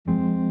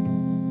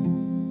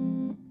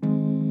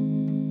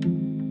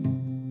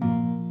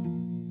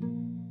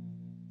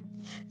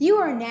You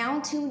are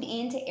now tuned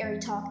in to Airy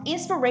Talk,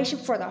 inspiration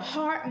for the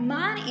heart,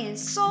 mind, and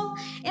soul.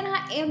 And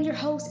I am your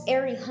host,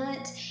 Airy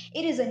Hunt.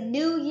 It is a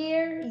new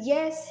year.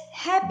 Yes,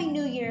 happy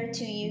new year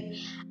to you.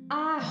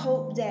 I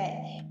hope that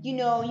you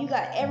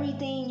got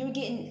everything, you're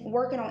getting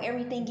working on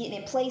everything,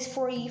 getting in place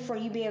for you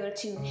be able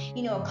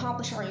to,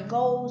 accomplish all your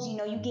goals. You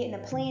getting a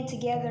plan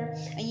together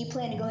and you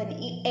plan to go ahead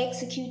and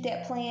execute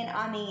that plan.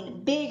 I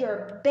mean,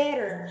 bigger,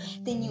 better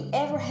than you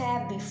ever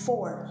have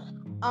before.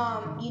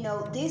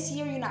 This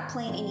year you're not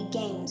playing any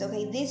games,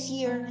 okay? This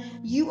year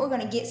you are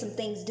gonna get some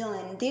things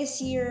done.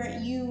 This year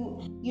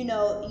you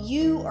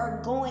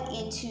are going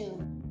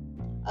into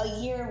a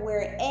year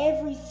where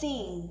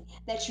everything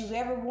that you've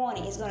ever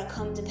wanted is going to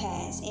come to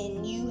pass,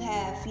 and you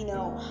have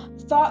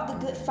fought the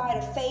good fight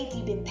of faith.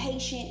 You've been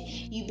patient,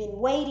 you've been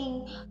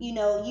waiting,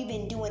 you've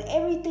been doing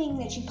everything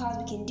that you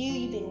possibly can do.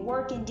 You've been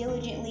working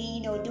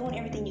diligently, doing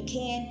everything you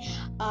can.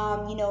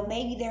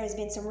 Maybe there has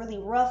been some really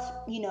rough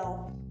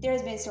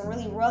there's been some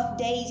really rough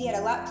days. You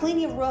had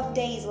plenty of rough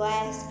days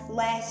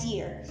last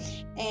year,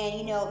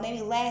 and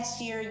maybe last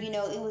year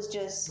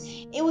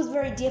it was a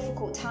very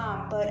difficult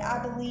time. But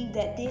I believe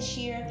that this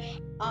year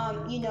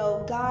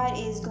God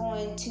is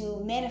going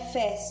to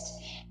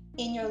manifest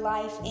in your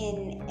life,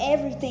 and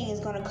everything is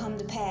going to come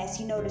to pass,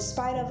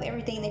 despite of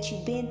everything that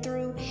you've been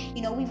through.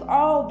 We've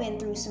all been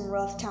through some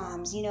rough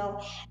times, and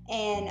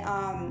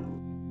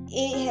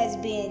it has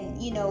been,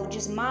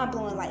 just mind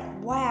blowing. Like,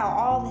 wow,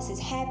 all this is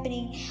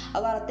happening.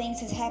 A lot of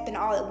things has happened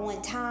all at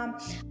one time.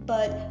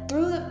 But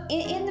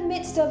in the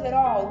midst of it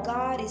all,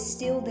 God is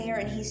still there,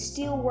 and He's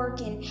still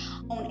working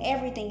on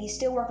everything. He's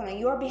still working on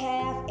your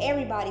behalf,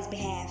 everybody's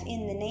behalf,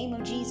 in the name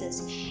of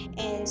Jesus.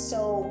 And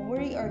so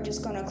we are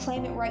just going to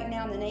claim it right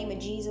now in the name of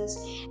Jesus,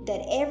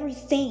 that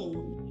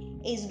everything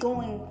is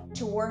going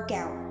to work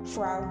out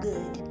for our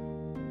good.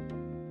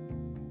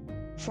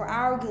 For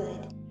our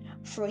good.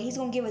 For He's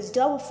going to give us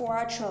double for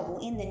our trouble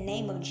in the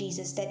name of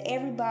Jesus. That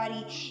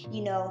everybody,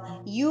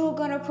 you're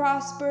going to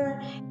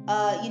prosper,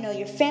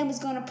 your family's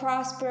going to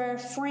prosper,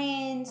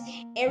 friends,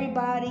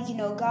 everybody,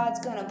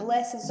 God's going to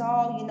bless us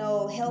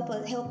all,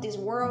 help this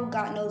world.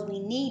 God knows we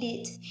need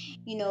it.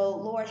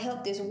 Lord,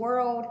 help this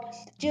world.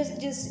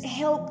 Just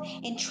help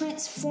and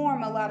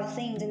transform a lot of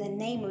things in the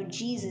name of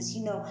Jesus.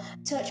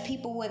 Touch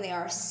people when they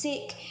are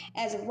sick.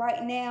 As of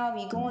right now,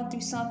 you're going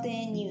through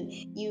something,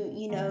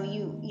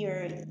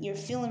 you're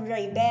feeling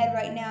very bad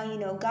right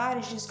now. God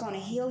is just going to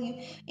heal you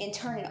and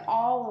turn it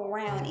all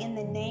around in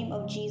the name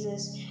of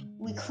Jesus.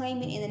 We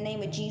claim it in the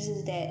name of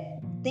Jesus that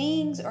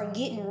things are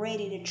getting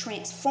ready to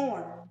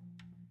transform.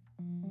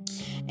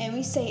 And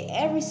we say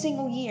every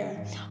single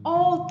year,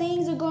 oh,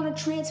 things are going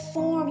to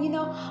transform,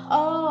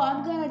 oh,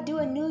 I'm going to do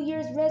a New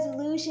Year's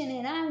resolution,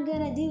 and I'm going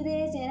to do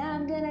this, and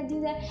I'm going to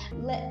do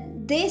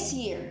that. This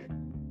year,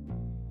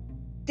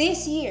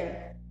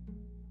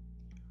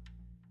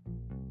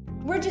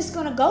 we're just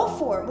going to go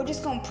for it. We're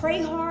just going to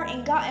pray hard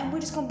and God, and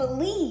we're just going to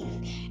believe.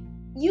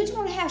 You just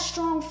want to have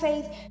strong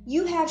faith.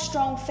 You have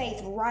strong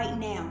faith right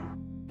now.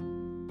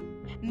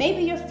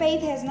 Maybe your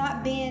faith has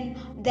not been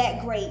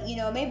that great.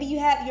 Maybe you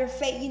have your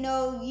faith,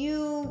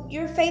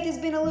 your faith has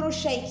been a little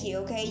shaky,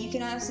 okay? You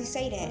can honestly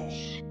say that.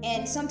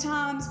 And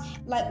sometimes,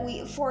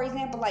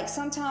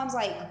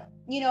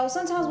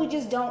 sometimes we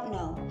just don't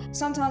know.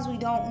 Sometimes we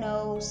don't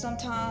know.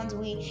 Sometimes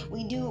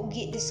we do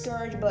get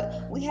discouraged,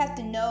 but we have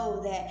to know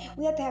that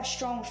we have to have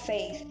strong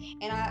faith.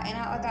 And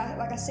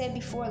I said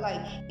before, like,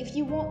 if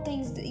you want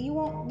things, you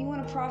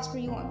want to prosper,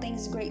 you want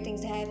great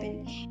things to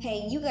happen.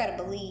 Hey, you gotta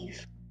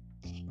believe.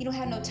 You don't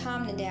have no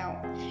time to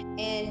doubt.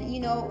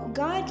 And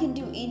God can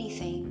do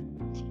anything.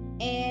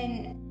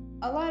 And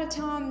a lot of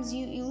times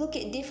you look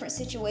at different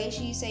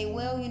situations, you say,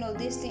 well,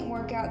 this didn't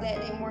work out, that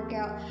didn't work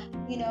out.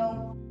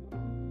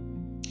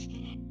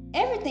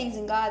 Everything's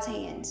in God's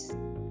hands.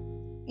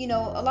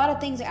 A lot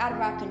of things are out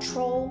of our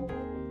control.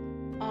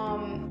 A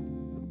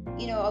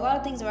lot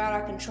of things are out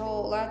of our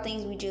control. A lot of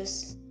things we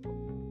just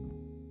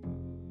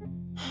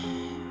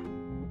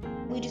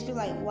be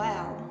like,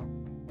 wow.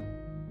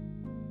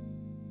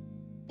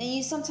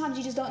 And sometimes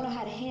you just don't know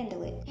how to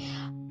handle it.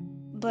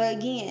 But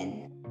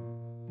again,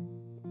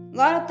 a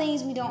lot of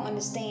things we don't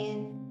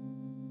understand.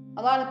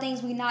 A lot of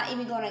things we're not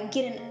even going to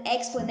get an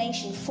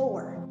explanation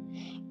for.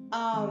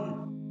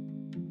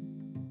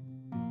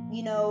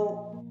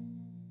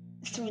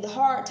 Through the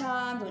hard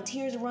times, when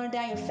tears are running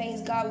down your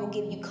face, God will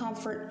give you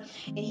comfort,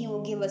 and He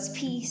will give us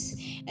peace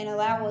and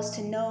allow us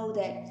to know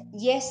that,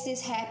 yes,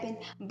 this happened,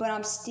 but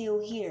I'm still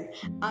here.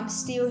 I'm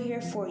still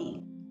here for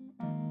you.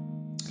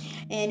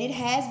 And it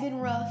has been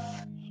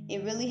rough.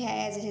 It really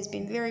has. It has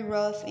been very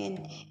rough.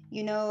 And,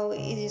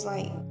 it is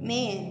like,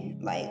 man,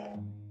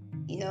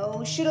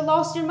 should have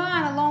lost your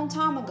mind a long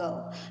time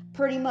ago.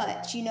 Pretty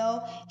much,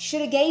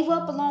 should have gave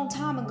up a long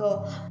time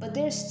ago. But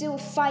there's still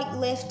fight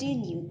left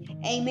in you.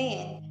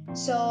 Amen.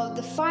 So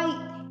the fight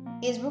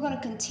is we're going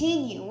to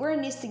continue. We're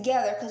in this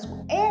together because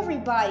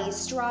everybody is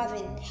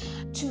striving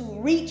to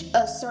reach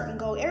a certain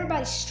goal.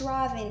 Everybody's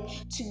striving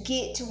to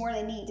get to where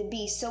they need to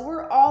be. So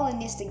we're all in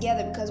this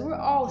together because we're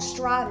all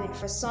striving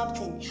for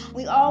something.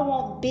 We all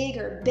want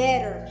bigger,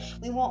 better.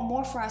 We want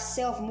more for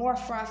ourselves, more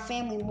for our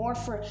family, more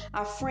for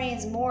our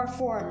friends, more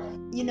for,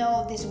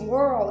 this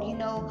world,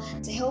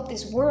 to help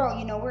this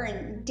world. We're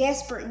in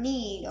desperate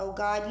need, oh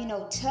God,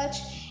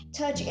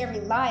 touch every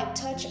life,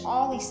 touch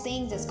all these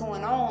things that's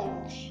going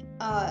on.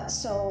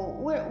 So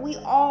we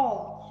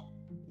all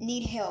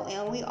need help, and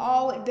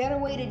a better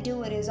way to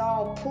do it is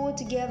all pull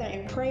together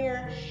in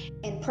prayer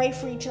and pray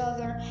for each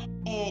other,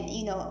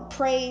 and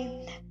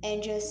pray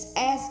and just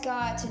ask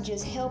God to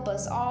just help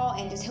us all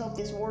and just help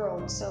this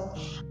world. So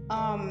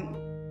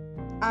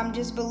I'm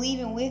just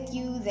believing with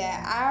you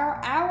that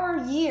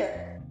our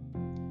year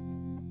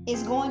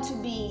is going to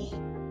be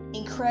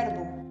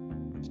incredible.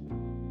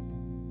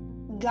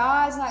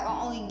 God's not going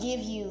to only give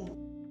you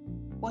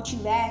what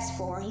you've asked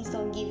for. He's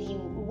going to give you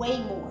way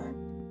more.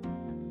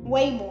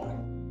 Way more.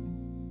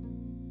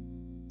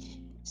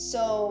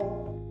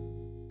 So,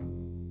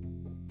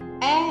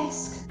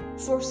 ask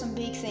for some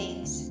big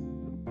things.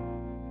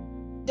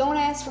 Don't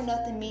ask for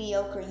nothing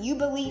mediocre. You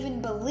believe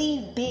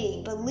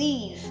big.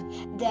 Believe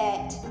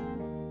that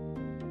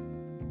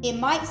it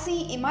might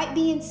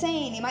be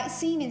insane. It might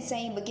seem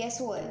insane, but guess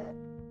what?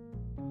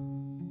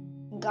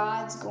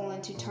 God's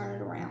going to turn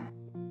it around.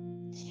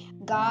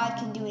 God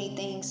can do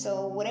anything.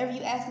 So whatever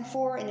you ask him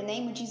for, in the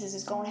name of Jesus,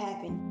 it's going to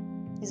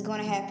happen. It's going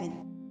to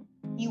happen.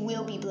 You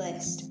will be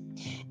blessed.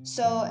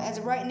 So as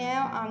of right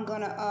now, I'm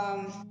going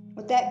to,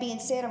 with that being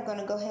said, I'm going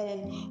to go ahead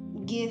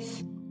and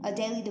give a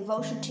daily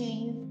devotion to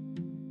you.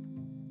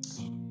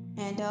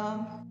 And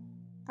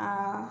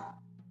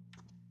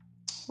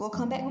we'll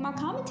come back with my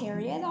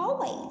commentary as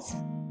always.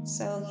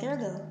 So here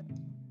we go.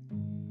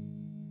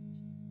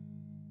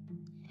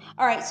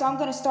 All right, so I'm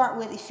going to start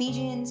with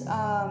Ephesians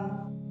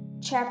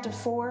chapter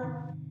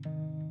 4,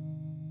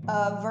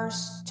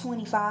 verse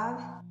 25.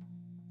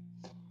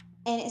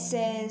 And it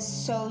says,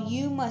 "So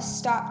you must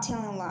stop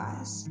telling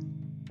lies.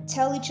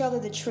 Tell each other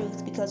the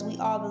truth, because we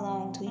all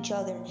belong to each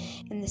other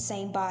in the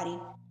same body."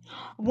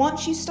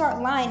 Once you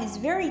start lying, it's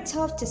very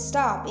tough to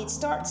stop. It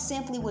starts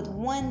simply with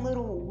one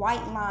little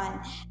white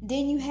line.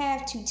 Then you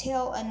have to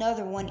tell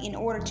another one in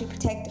order to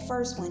protect the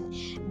first one.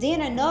 Then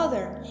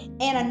another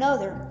and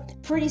another.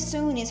 Pretty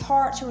soon it's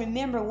hard to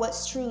remember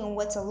what's true and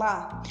what's a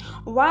lie.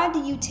 Why do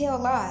you tell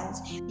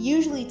lies?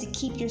 Usually to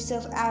keep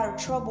yourself out of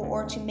trouble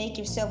or to make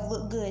yourself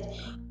look good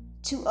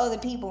to other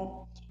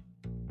people.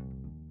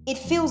 It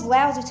feels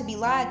lousy to be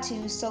lied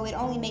to, so it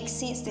only makes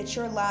sense that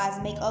your lies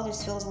make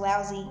others feel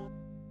lousy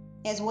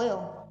as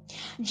well.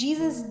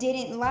 Jesus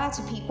didn't lie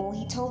to people.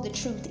 He told the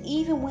truth,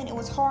 even when it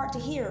was hard to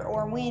hear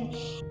or when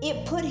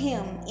it put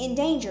him in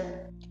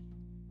danger.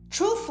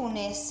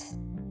 Truthfulness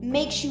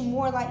makes you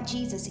more like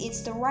Jesus.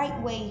 It's the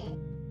right way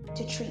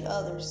to treat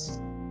others.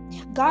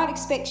 God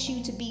expects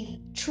you to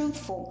be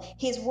truthful.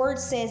 His word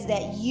says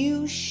that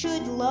you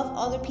should love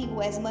other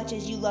people as much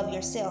as you love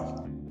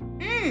yourself.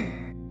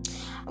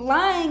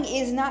 Lying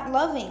is not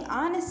loving.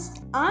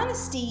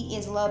 Honesty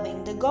is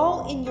loving. The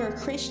goal in your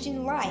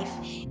Christian life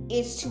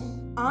is to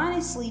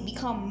honestly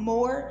become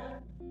more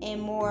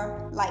and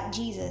more like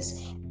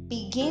Jesus.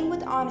 Begin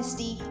with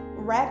honesty,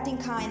 wrapped in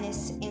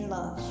kindness and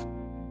love.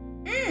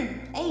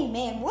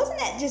 Amen. Wasn't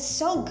that just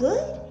so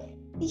good?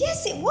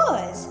 Yes, it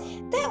was.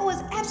 That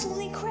was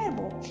absolutely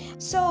incredible.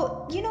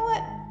 So, you know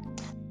what?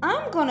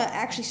 I'm going to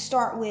actually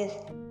start with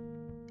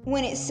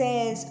when it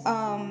says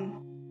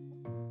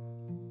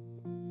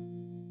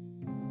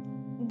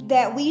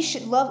that we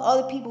should love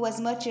other people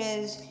as much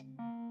as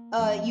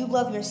you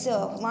love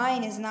yourself.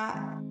 Lying is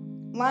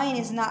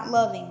not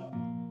loving.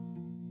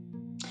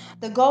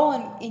 The goal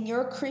in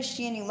your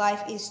Christianity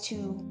life is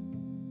to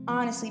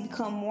honestly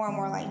become more and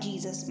more like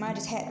Jesus. I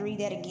just had to read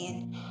that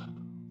again.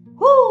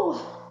 Whoo!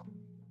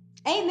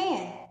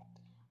 Amen.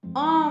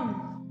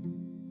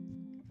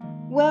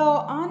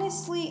 Well,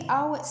 honestly,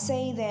 I would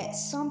say that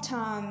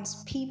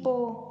sometimes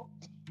people,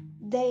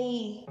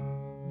 and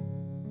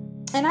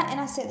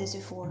I said this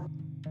before,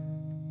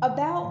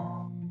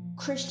 about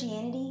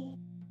Christianity,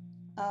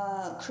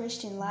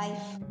 Christian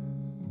life,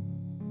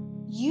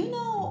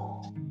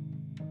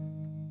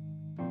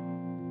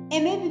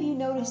 and maybe you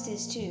noticed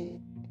this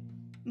too,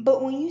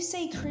 but when you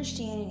say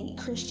Christianity,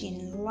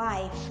 Christian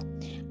life,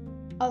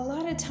 a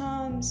lot of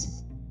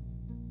times,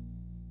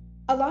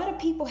 a lot of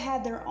people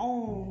have their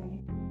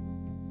own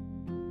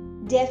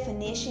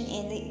definition,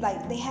 and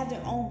they have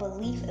their own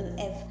belief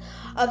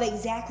of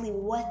exactly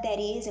what that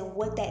is and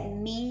what that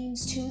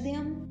means to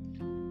them.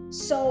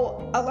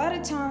 So a lot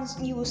of times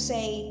you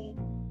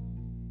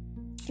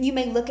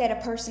may look at a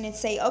person and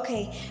say,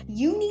 okay,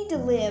 you need to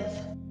live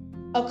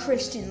a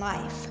Christian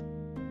life.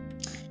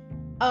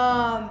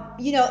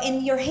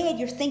 In your head,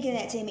 you're thinking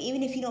that to them.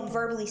 Even if you don't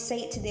verbally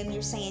say it to them,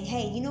 you're saying,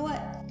 hey, you know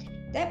what?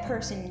 That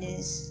person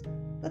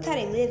look how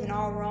they live and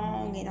all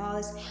wrong and all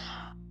this.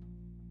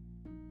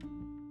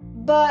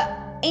 But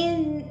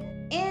in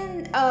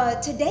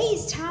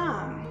today's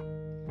time,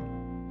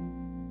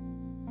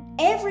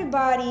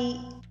 everybody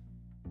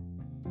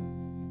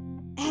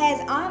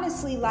has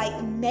honestly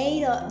like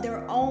made up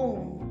their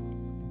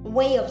own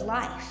way of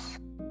life.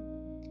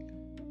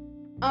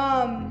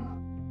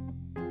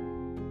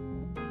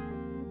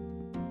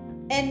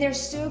 And they're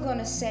still going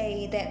to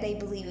say that they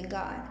believe in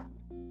God.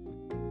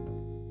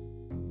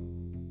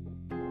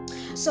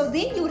 So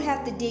then you would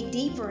have to dig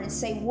deeper and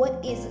say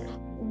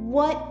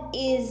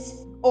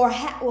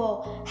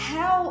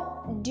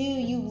how do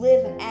you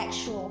live an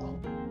actual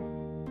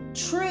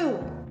true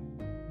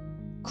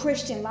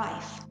Christian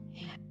life?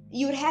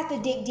 You would have to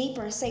dig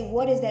deeper and say,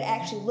 what does that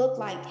actually look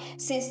like,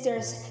 since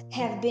there's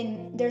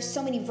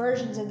so many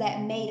versions of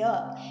that made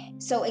up.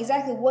 So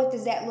exactly what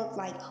does that look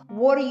like?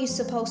 What are you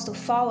supposed to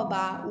follow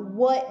by?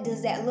 What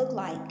does that look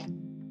like?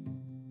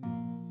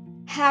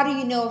 How do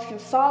you know if you're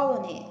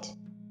following it?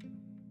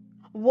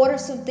 What are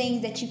some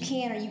things that you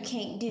can or you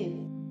can't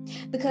do?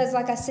 Because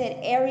like I said,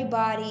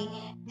 everybody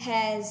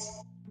has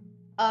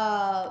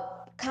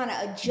kind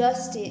of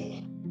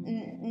adjusted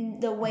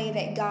the way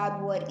that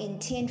God would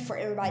intend for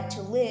everybody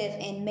to live,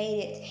 and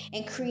made it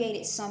and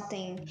created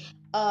something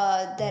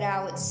that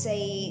I would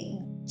say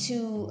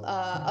to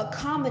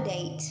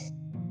accommodate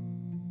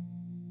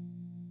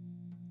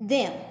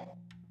them.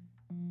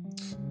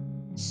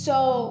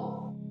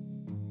 So,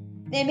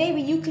 and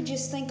maybe you could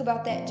just think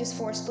about that just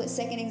for a split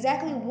second.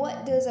 Exactly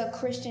what does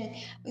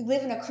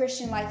living a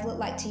Christian life look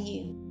like to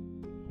you?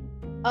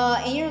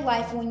 In your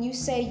life, when you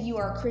say you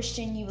are a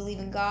Christian, you believe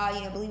in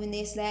God, believe in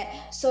this,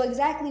 that. So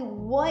exactly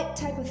what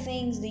type of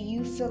things do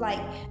you feel like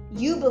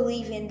you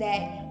believe in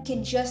that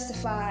can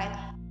justify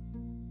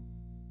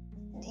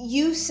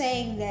you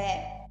saying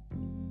that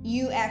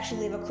you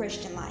actually live a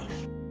Christian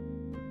life?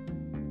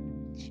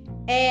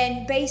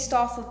 And based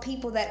off of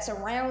people that's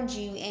around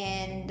you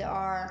and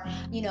are,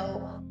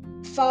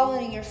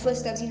 following in your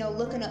footsteps,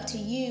 looking up to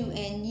you,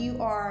 and you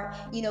are,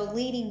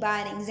 leading by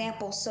an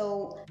example.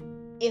 So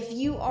if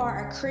you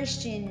are a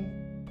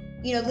Christian,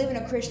 living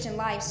a Christian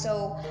life,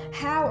 so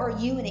how are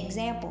you an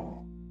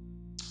example?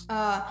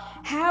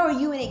 How are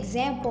you an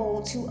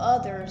example to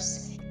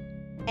others?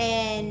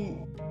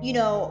 And,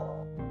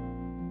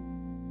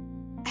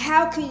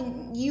 how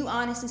can you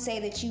honestly say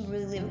that you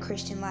really live a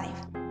Christian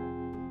life?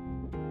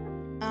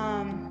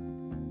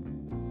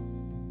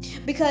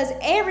 Because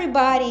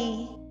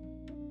everybody,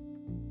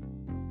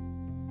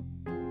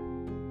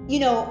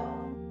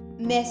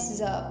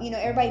 messes up.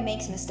 Everybody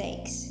makes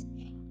mistakes.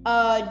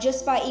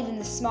 Just by even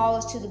the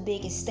smallest to the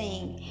biggest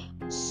thing.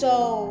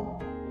 So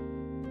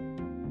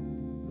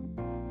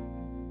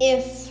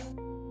if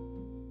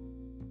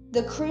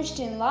the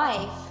Christian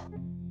life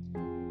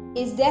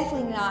is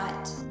definitely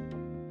not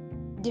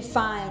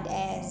defined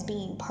as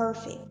being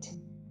perfect,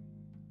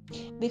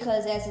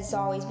 because as it's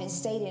always been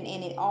stated,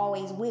 and it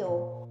always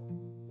will,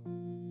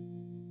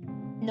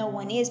 no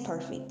one is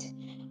perfect.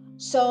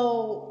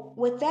 So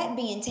with that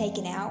being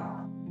taken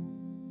out,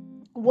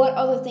 what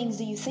other things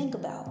do you think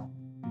about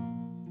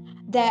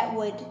that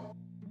would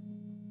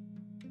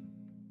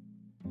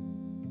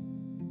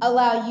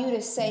allow you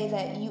to say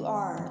that you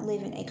are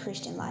living a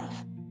Christian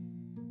life?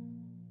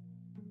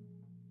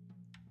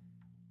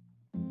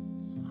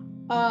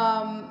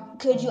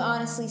 Could you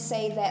honestly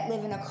say that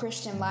living a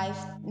Christian life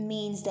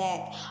means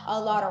that a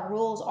lot of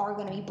rules are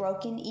going to be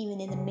broken,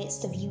 even in the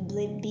midst of you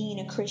being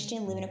a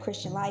Christian, living a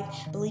Christian life,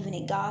 believing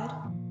in God?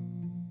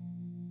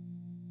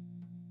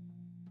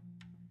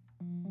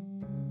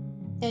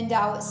 And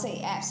I would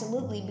say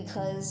absolutely,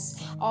 because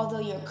although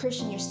you're a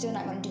Christian, you're still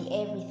not going to do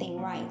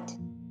everything right.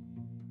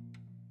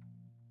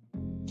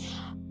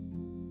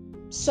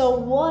 So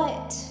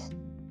what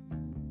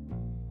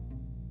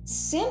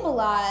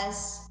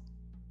symbolizes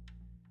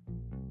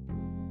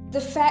the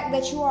fact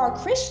that you are a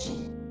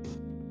Christian?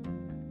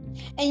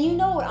 And you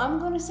know what I'm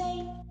going to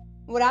say?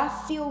 What I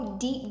feel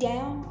deep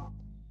down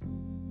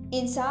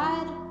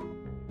inside?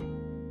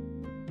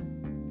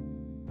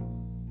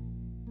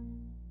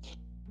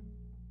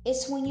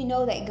 It's when you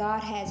know that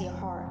God has your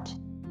heart.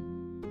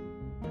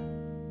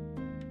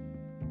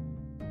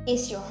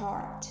 It's your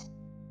heart.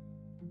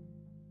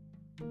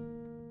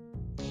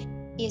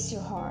 It's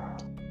your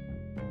heart.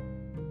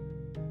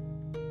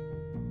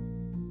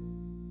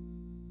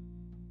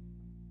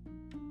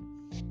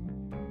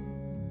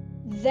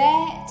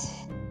 That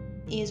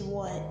is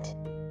what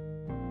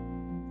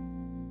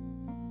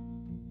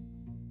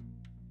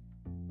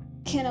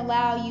can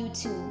allow you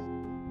to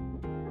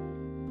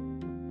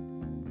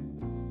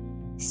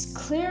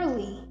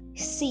clearly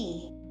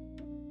see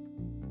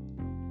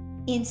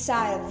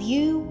inside of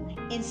you,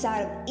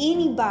 inside of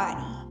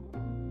anybody,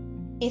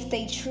 if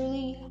they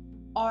truly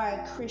are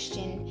a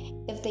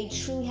Christian, if they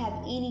truly have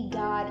any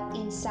God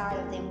inside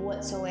of them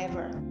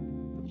whatsoever.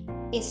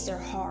 It's their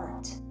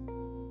heart.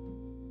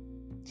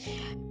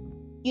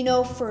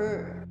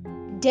 For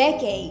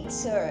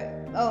decades,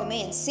 or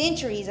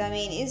centuries,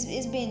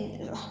 it's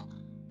been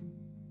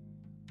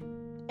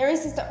ever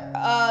since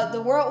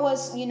the world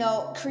was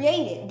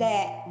created,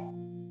 that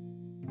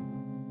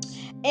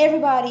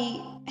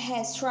everybody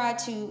has tried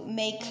to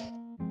make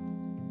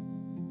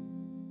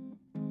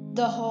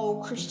the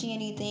whole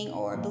Christianity thing,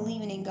 or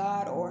believing in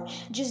God, or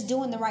just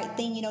doing the right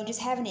thing, just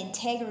having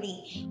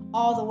integrity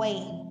all the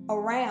way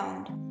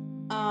around,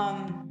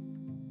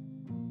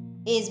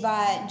 is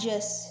by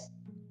just,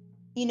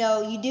 you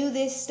do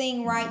this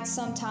thing right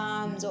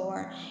sometimes,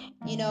 or,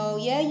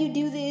 yeah, you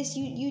do this,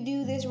 you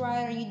do this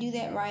right, or you do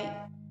that right.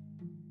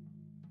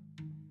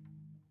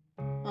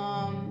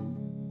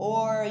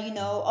 Or,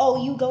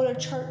 oh, you go to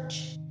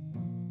church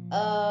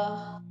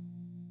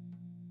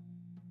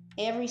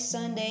every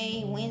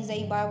Sunday,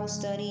 Wednesday Bible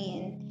study,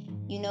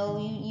 and you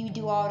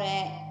do all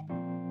that.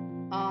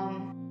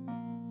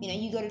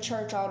 You go to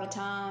church all the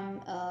time.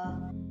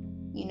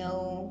 You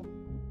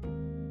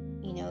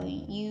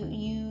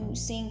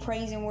sing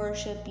praise and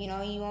worship. You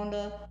on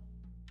the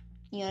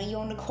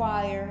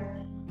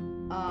choir.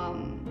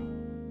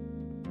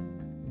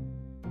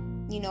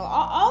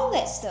 All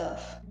that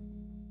stuff.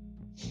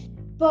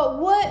 But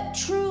what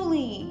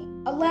truly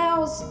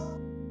allows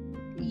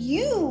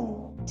you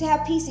to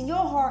have peace in your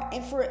heart,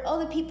 and for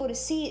other people to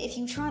see it, if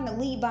you're trying to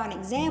lead by an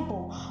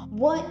example,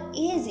 what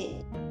is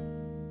it?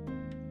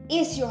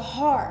 It's your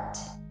heart.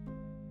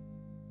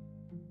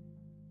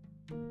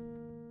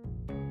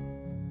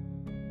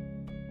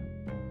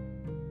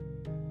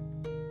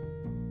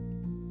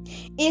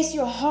 It's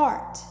your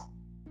heart.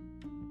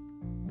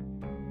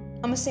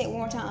 I'm going to say it one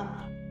more time.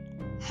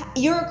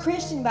 You're a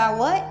Christian by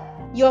what?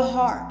 Your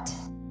heart.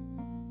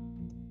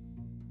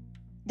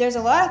 There's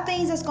a lot of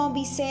things that's going to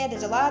be said.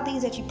 There's a lot of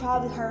things that you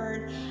probably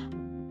heard.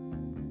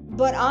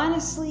 But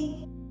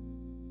honestly,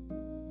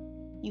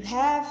 you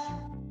have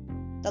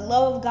the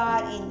love of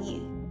God in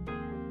you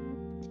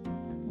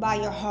by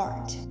your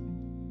heart.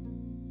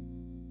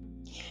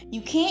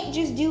 You can't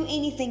just do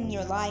anything in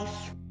your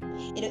life.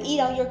 It'll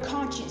eat on your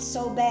conscience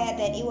so bad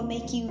that it will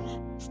make you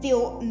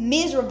feel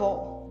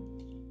miserable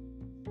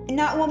and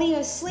not want me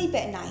to sleep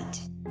at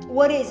night.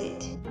 What is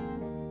it?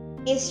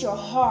 It's your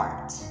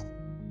heart.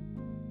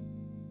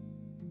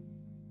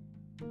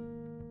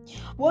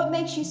 What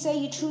makes you say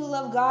you truly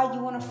love God?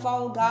 You want to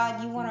follow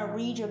God. You want to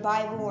read your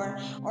Bible,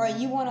 or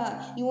you want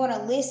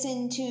to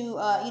listen to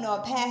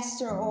a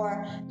pastor,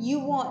 or you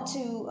want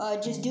to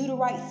just do the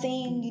right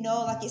thing.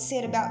 Like it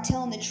said about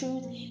telling the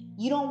truth.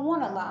 You don't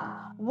want to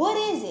lie. What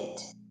is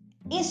it?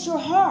 It's your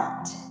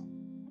heart.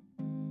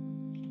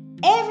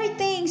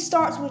 Everything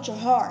starts with your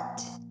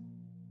heart.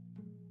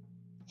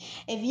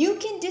 If you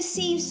can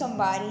deceive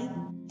somebody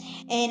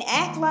and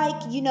act like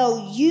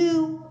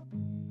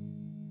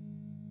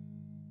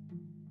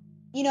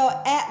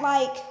act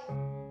like,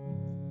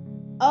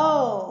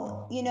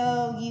 oh, you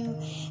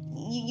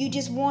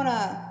just want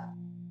to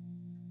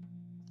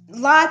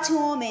lie to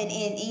them,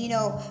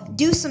 and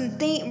do some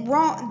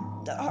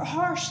wrong,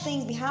 harsh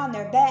things behind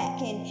their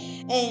back, and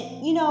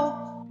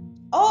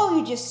oh,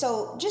 you're just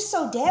so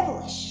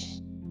devilish.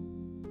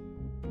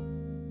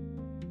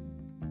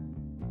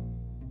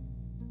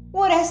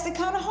 Well, that's the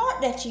kind of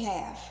heart that you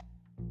have.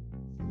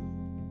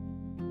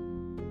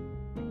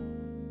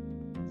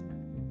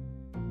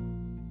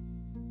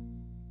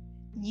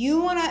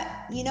 You want to,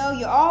 you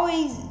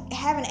always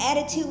have an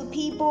attitude with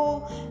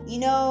people,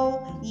 you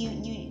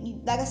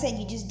like I said,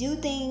 you just do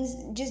things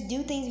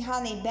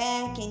behind their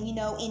back, and,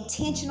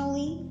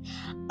 intentionally.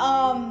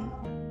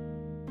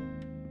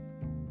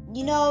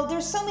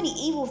 There's so many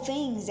evil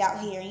things out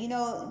here,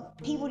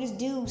 people just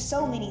do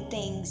so many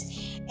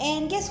things.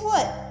 And guess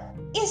what?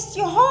 It's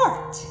your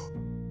heart.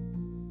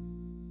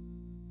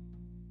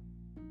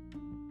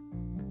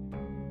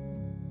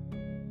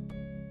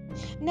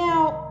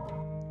 Now,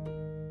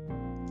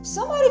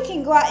 somebody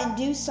can go out and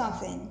do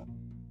something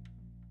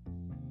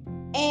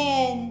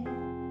and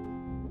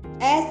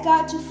ask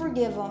God to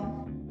forgive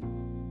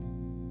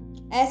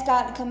them, ask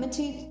God to come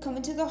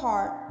into the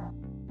heart,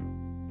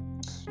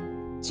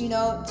 to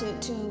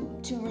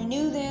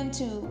renew them,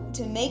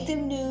 to make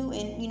them new,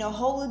 and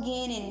whole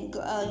again, and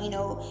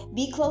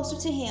be closer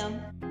to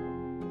Him,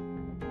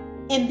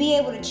 and be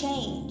able to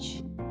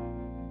change.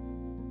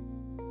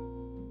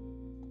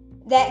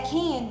 That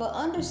can, but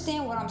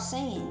understand what I'm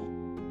saying.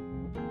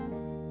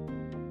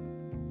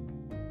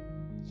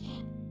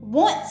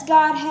 Once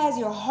God has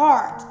your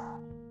heart,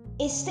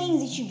 it's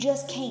things that you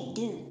just can't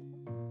do.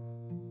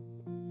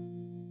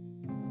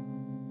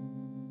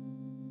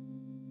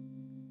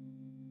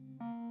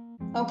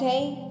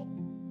 Okay?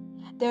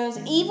 There's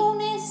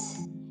evilness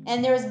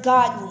and there's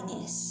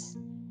godliness.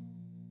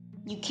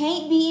 You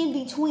can't be in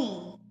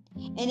between.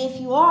 And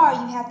if you are,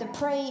 you have to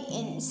pray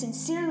and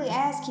sincerely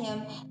ask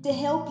Him to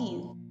help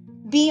you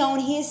be on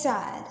His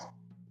side.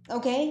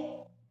 Okay?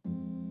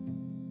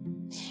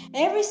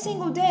 Every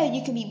single day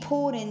you can be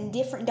pulled in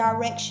different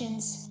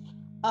directions.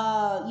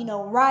 The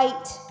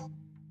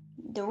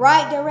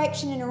right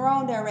direction and the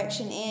wrong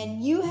direction.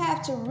 And you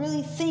have to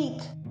really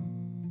think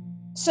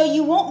so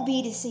you won't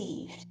be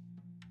deceived.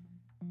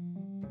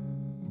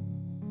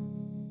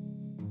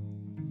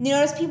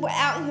 There's people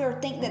out here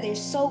think that they're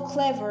so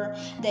clever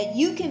that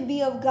you can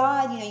be of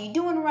God. You're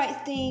doing the right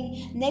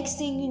thing. Next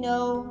thing you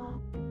know,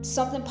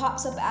 something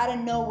pops up out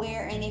of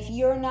nowhere. And if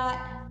you're not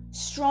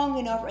strong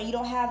enough, or you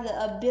don't have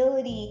the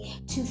ability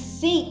to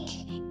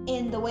think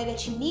in the way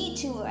that you need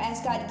to, or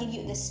ask God to give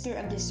you the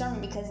spirit of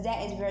discernment, because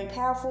that is very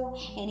powerful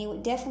and it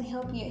would definitely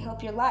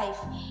help your life.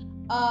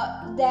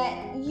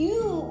 That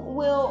you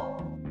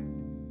will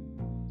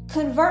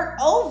convert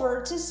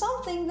over to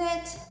something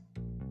that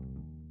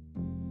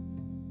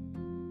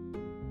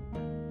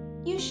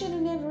you should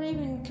have never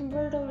even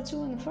converted over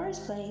to in the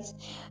first place.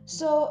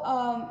 So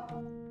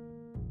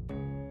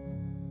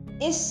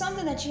it's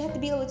something that you have to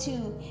be able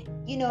to,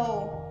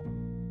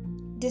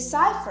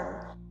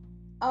 decipher.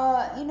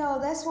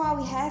 That's why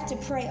we have to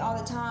pray all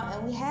the time,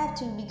 and we have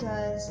to,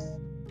 because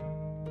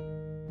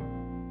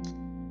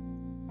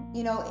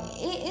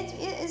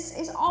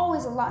it's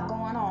always a lot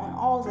going on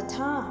all the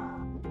time.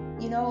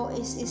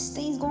 It's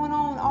things going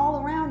on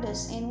all around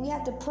us, and we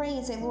have to pray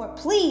and say, Lord,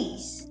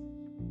 please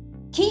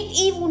keep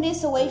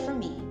evilness away from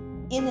me.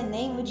 In the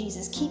name of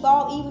Jesus, keep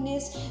all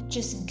evilness,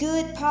 just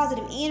good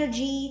positive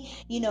energy,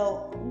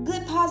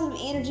 good positive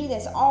energy.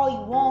 That's all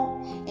you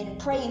want, and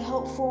pray and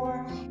hope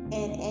for,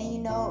 and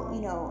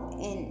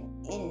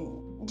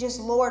just,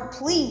 Lord,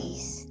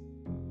 please.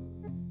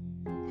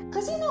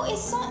 Because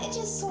it's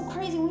just so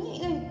crazy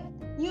when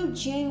you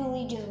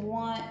genuinely just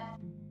want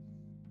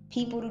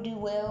people to do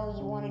well.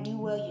 You want to do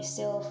well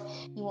yourself.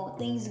 You want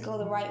things to go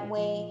the right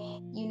way,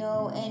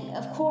 and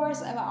of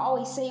course, like I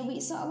always say, a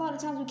lot of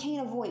times we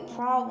can't avoid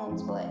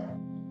problems, but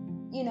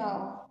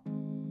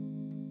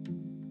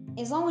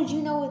as long as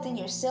you know within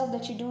yourself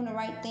that you're doing the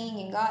right thing,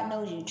 and God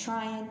knows you're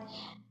trying,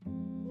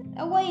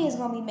 a way is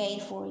going to be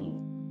made for you.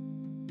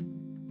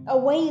 A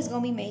way is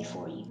going to be made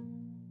for you.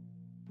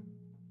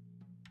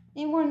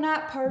 And we're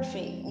not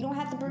perfect. You don't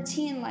have to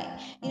pretend like,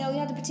 you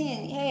have to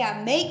pretend, hey,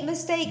 I make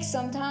mistakes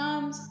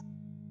sometimes.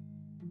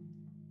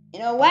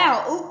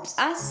 Wow, oops,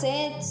 I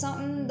said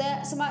something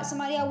that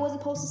somebody I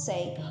wasn't supposed to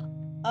say.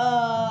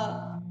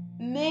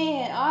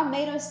 Man, I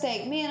made a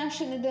mistake. Man, I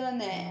shouldn't have done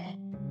that.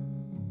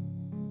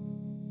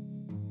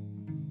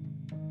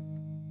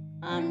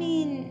 I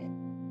mean,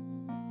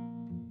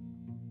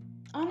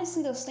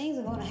 honestly, those things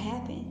are going to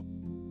happen.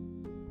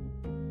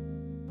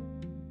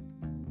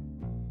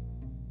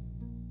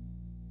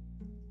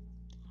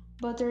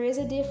 But there is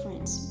a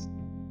difference.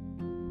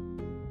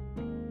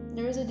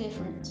 There is a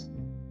difference.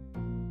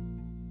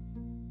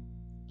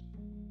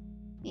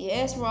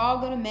 Yes, we're all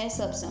going to mess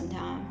up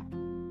sometime.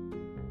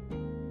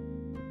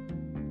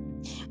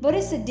 But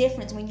it's a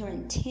difference when you're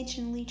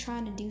intentionally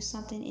trying to do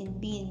something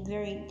and being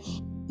very,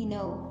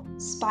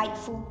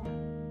 spiteful.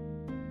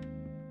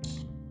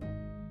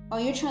 Or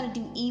you're trying to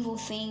do evil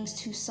things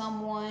to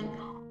someone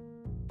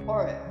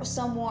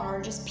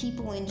or just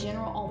people in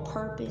general on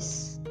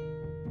purpose.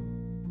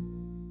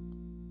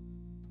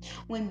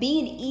 When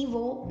being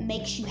evil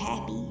makes you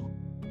happy,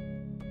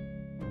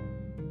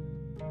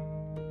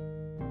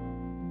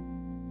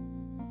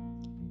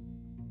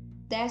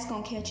 that's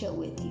going to catch up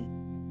with you.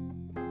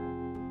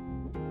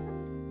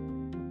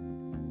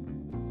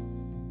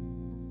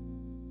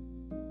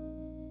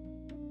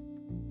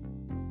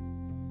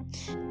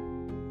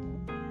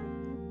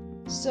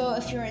 So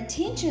if your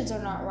intentions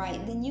are not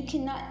right, then you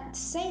cannot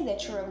say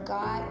that you're of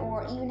God,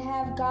 or even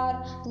have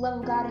the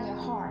love of God in your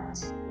heart.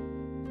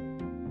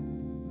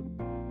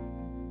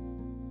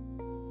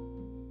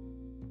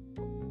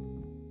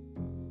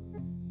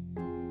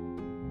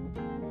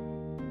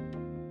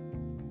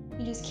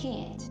 You just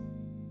can't.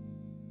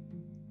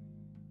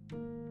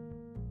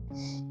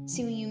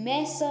 See, when you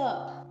mess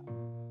up,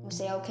 you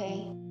say,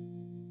 okay,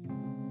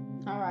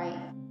 all right,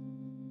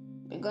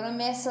 we're going to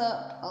mess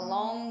up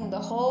along the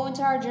whole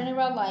entire journey of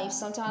our life.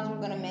 Sometimes we're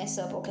going to mess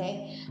up,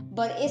 okay?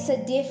 But it's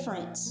a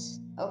difference,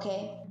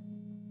 okay?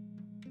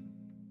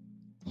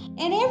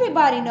 And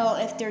everybody know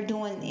if they're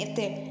doing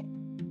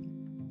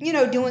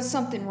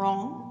something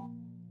wrong.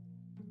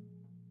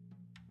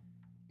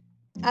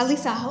 At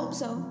least I hope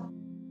so.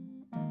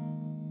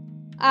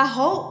 I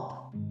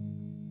hope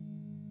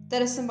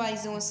that if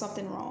somebody's doing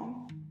something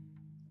wrong,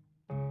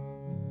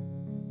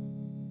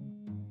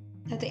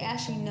 that they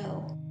actually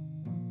know.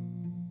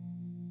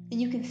 And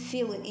you can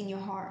feel it in your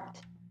heart.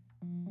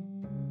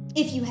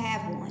 If you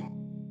have one.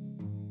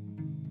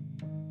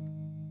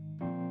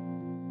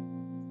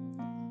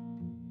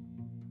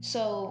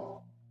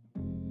 So,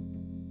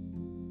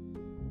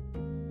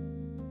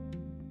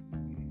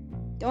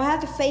 don't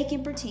have to fake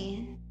and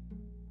pretend.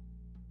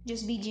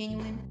 Just be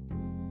genuine.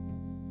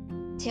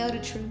 Tell the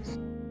truth.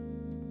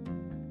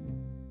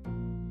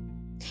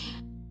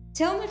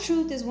 Telling the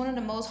truth is one of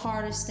the most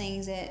hardest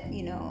things that,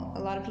 a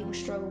lot of people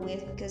struggle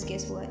with, because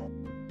guess what?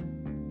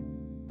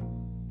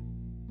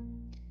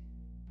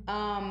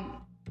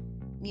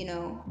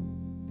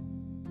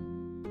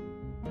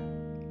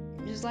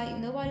 Just like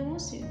nobody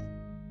wants to.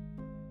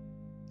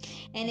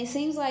 And it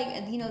seems like,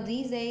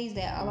 these days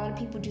that a lot of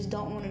people just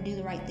don't want to do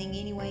the right thing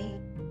anyway.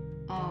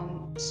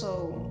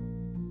 So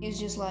it's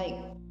just like,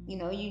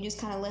 you just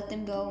kind of let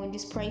them go and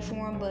just pray for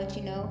them. But,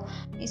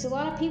 it's a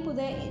lot of people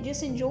that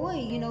just enjoy,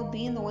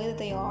 being the way that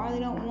they are. They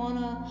don't want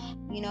to,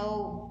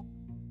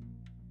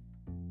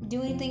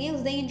 do anything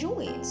else. They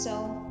enjoy it.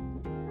 So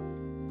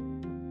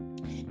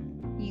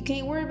you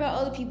can't worry about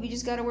other people. You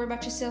just gotta worry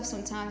about yourself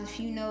sometimes.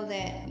 If you know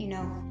that,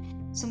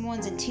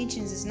 someone's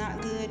intentions is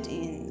not good,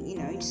 and you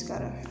just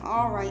gotta,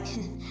 all right,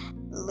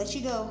 let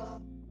you go.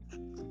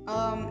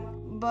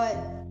 But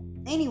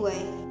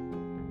anyway,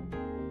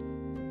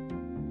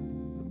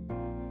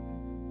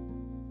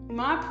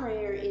 my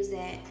prayer is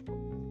that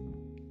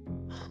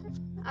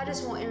I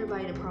just want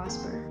everybody to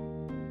prosper.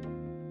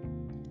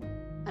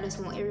 I just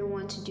want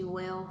everyone to do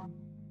well,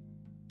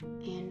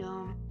 and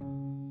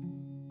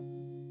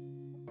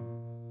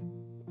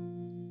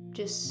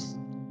just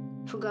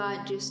for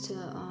God just to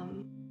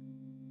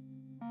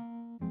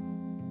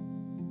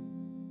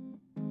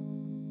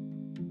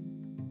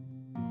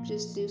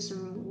just do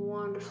some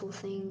wonderful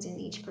things in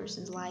each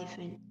person's life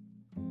and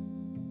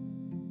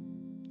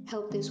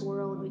help this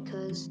world,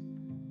 because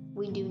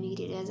we do need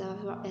it,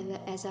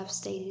 as I've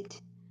stated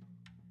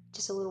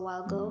just a little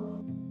while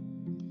ago,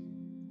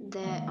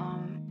 that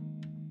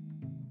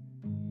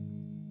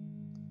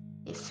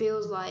it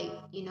feels like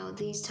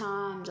these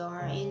times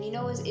are, and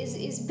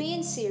it's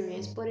being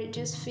serious, but it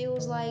just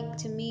feels like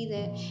to me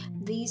that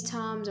these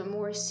times are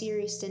more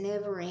serious than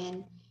ever,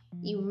 and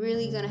we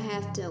really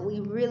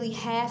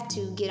have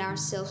to get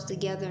ourselves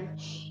together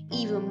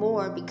even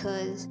more,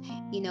 because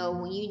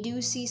when you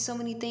do see so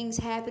many things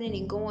happening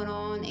and going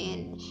on,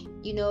 and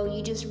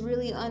you just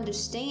really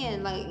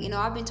understand, like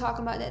I've been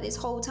talking about that this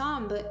whole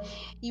time, but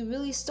you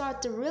really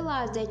start to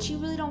realize that you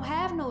really don't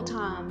have no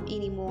time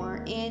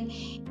anymore, and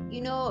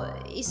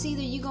it's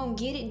either you're gonna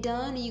get it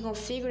done and you're gonna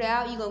figure it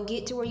out, you're gonna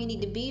get to where you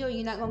need to be, or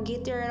you're not gonna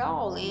get there at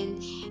all.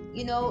 And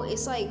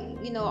it's like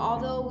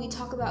although we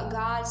talk about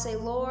God, say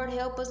Lord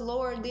help us,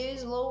 Lord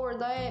this, Lord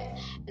that,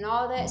 and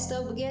all that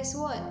stuff, but guess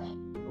what,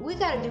 we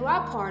got to do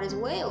our part as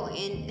well.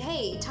 And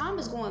hey, time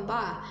is going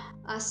by.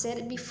 I said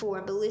it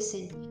before, but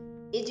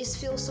listen, it just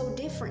feels so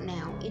different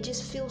now. It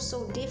just feels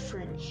so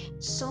different.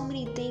 So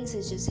many things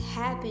has just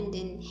happened,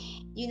 and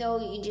you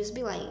just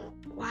be like,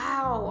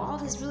 wow, all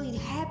this really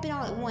happened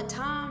all at one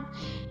time.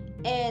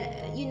 And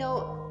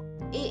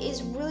it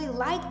is really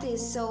like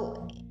this.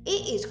 So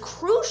it is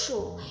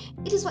crucial.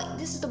 It is like,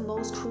 this is the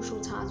most crucial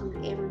times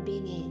we've ever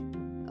been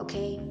in.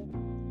 Okay,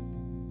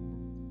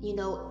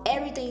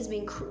 everything's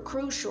been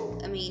crucial.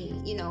 I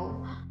mean,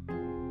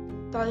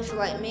 probably feel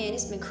like, man,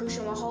 it's been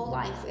crucial my whole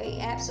life. Hey,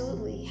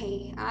 absolutely.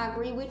 Hey, I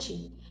agree with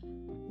you.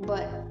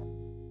 But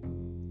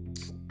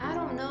I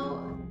don't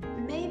know,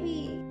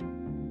 maybe,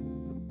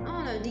 I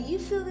don't know, do you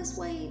feel this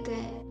way,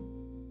 that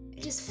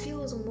it just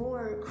feels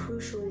more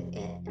crucial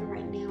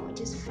right now? It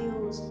just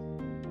feels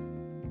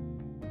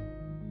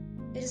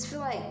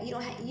like you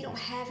don't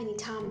have any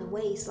time to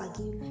waste. Like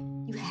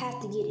you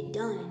have to get it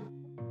done.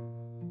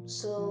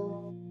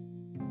 So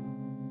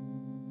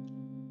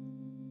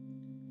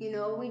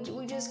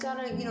we just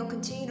gotta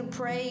continue to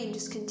pray, and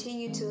just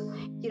continue to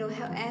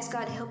ask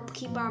God to help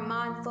keep our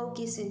mind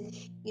focused, and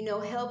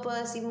help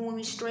us even when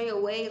we stray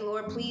away.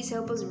 Lord, please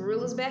help us,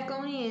 reel us back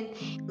on in.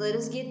 Let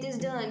us get this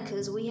done,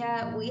 because we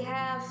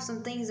have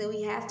some things that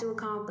we have to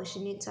accomplish,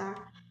 and it's our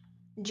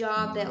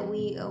job that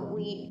we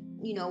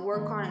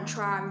work hard and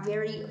try our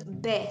very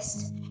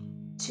best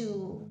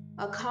to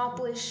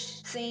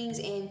accomplish things,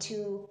 and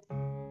to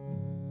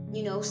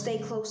stay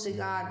close to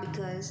God,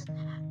 because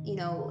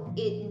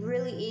it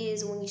really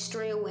is, when you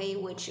stray away,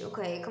 which,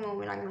 okay, come on,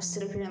 we're not going to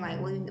sit up here and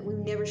like, we've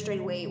never strayed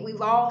away.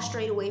 We've all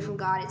strayed away from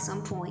God at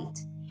some point.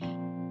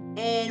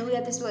 And we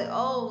have to be like,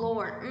 oh,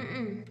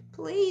 Lord,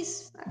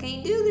 please, I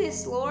can't do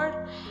this,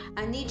 Lord.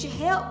 I need your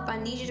help. I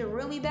need you to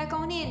reel me back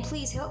on in.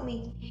 Please help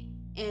me.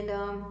 And,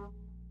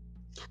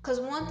 because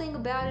one thing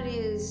about it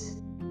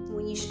is,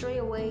 when you stray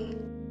away,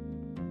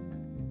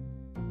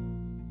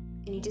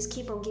 and he just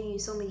keep on giving you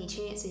so many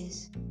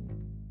chances,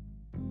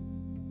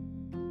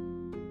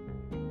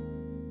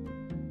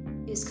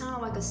 it's kind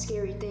of like a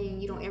scary thing.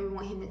 You don't ever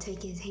want him to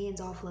take his hands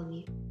off of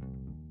you.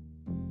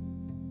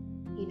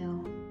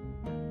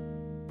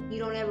 You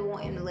don't ever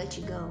want him to let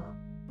you go.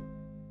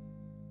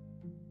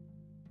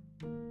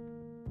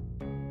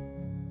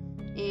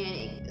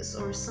 And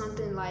or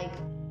something like,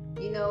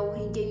 he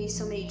gave you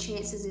so many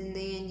chances, and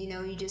then,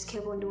 you just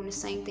kept on doing the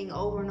same thing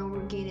over and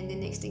over again, and the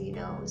next thing you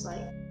know, it's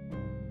like,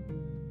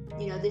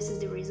 this is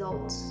the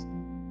results.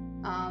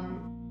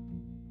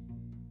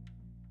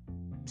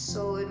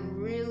 So it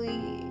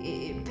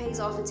pays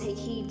off to take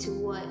heed to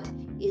what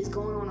is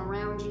going on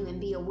around you, and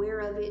be aware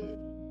of it,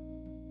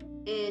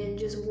 and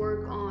just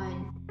work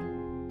on,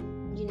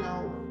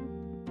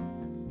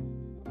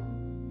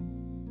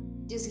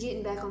 just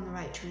getting back on the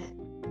right track.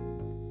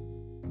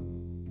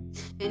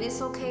 And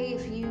it's okay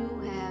if you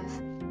have,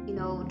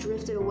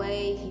 drifted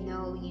away,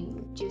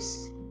 you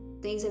just,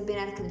 things have been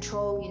out of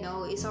control,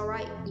 it's all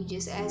right. You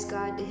just ask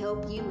God to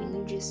help you, and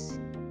you just,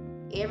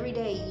 every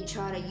day you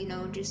try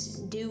to,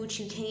 just do what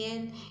you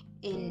can,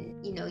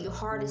 and, your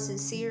heart is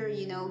sincere,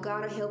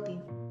 God will help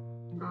you.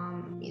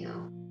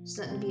 It's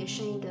nothing to be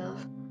ashamed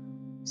of.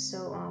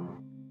 So,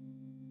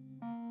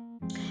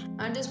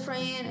 I'm just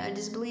praying. I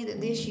just believe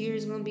that this year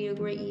is going to be a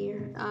great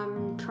year.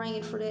 I'm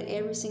praying for that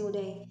every single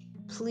day.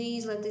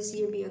 Please let this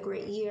year be a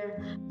great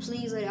year.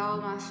 Please let all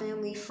my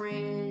family,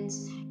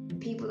 friends,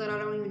 people that I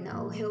don't even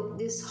know, help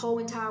this whole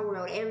entire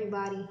world,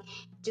 everybody,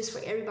 just for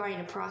everybody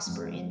to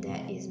prosper. And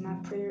that is my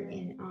prayer.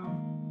 And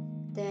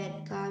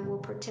that God will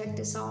protect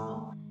us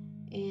all.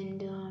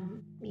 And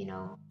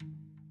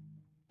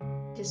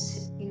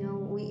just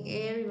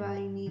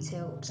everybody needs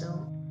help.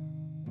 So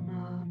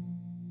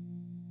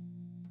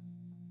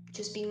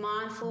just be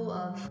mindful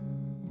of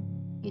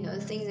the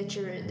things that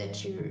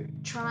you're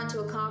trying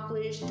to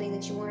accomplish, the thing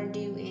that you want to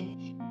do,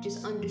 and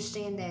just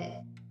understand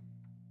that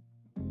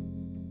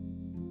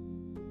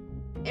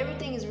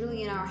everything is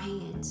really in our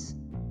hands.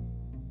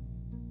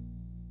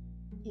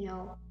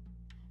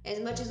 As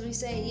much as we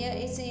say, yeah,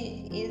 it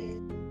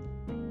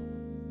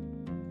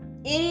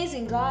is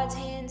in God's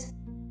hands,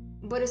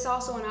 but it's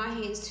also in our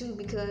hands too,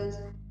 because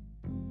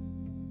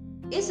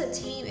it's a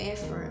team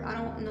effort. I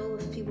don't know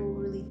if people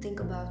really think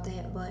about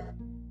that, but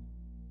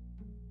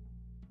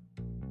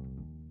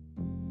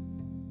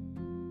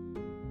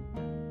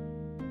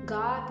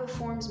God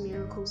performs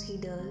miracles. He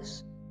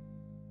does.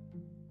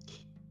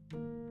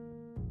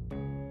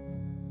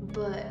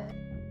 But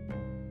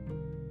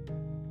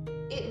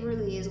it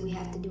really is, we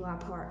have to do our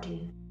part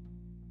too.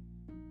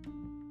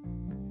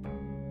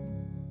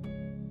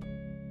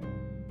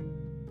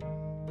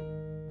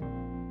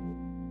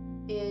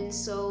 And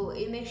so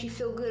it makes you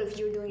feel good if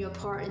you're doing your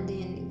part, and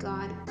then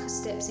God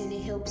steps in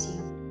and helps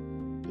you.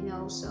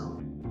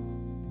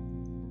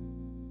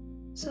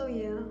 So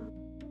yeah.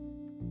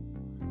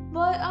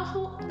 But I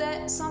hope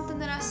that something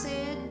that I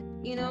said,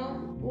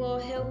 will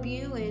help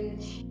you,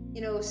 and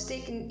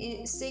stick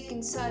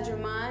inside your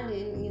mind,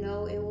 and you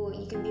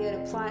can be able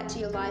to apply it to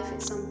your life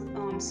at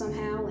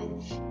somehow,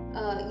 and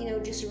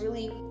just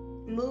really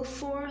move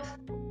forward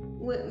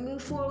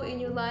in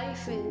your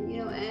life. And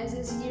as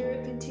this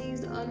year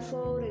continues to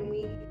unfold, and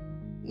we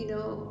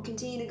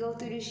continue to go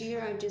through this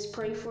year, I just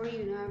pray for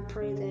you, and I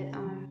pray that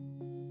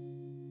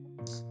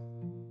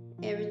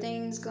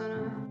everything's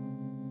gonna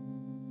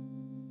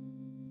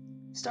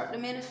start to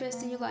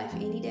manifest in your life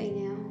any day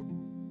now.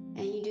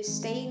 And you just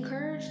stay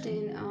encouraged,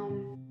 and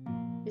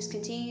just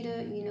continue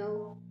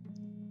to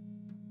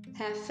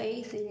have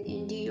faith,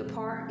 and do your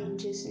part, and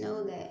just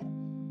know that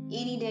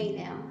any day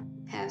now,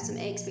 have some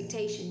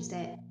expectations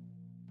that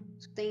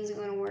things are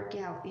going to work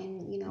out.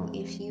 And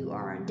if you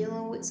are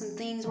dealing with some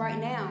things right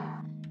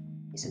now,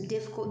 some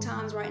difficult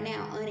times right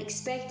now,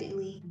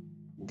 unexpectedly,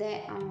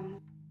 that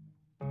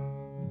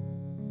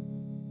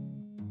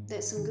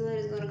some good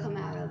is going to come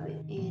out of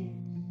it. And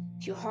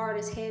if your heart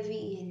is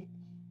heavy, and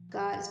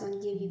God is going to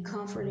give you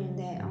comfort, in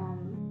that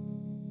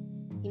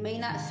you may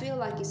not feel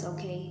like it's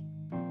okay,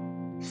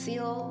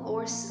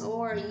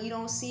 or you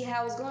don't see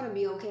how it's going to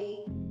be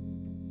okay,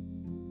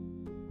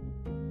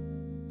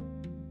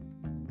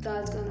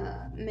 God's going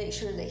to make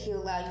sure that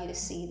He'll allow you to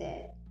see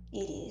that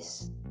it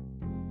is.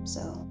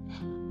 So,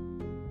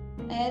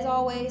 as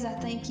always, I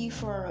thank you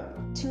for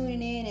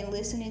tuning in and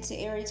listening to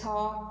Airy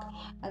Talk.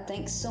 I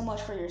thank so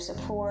much for your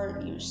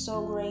support. You're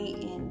so great,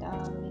 and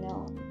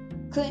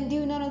couldn't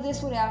do none of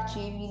this without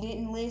you. If you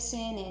didn't listen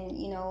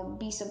and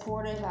be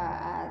supportive,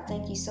 I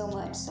thank you so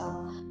much.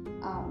 So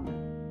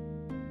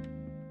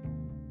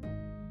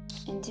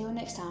until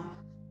next time.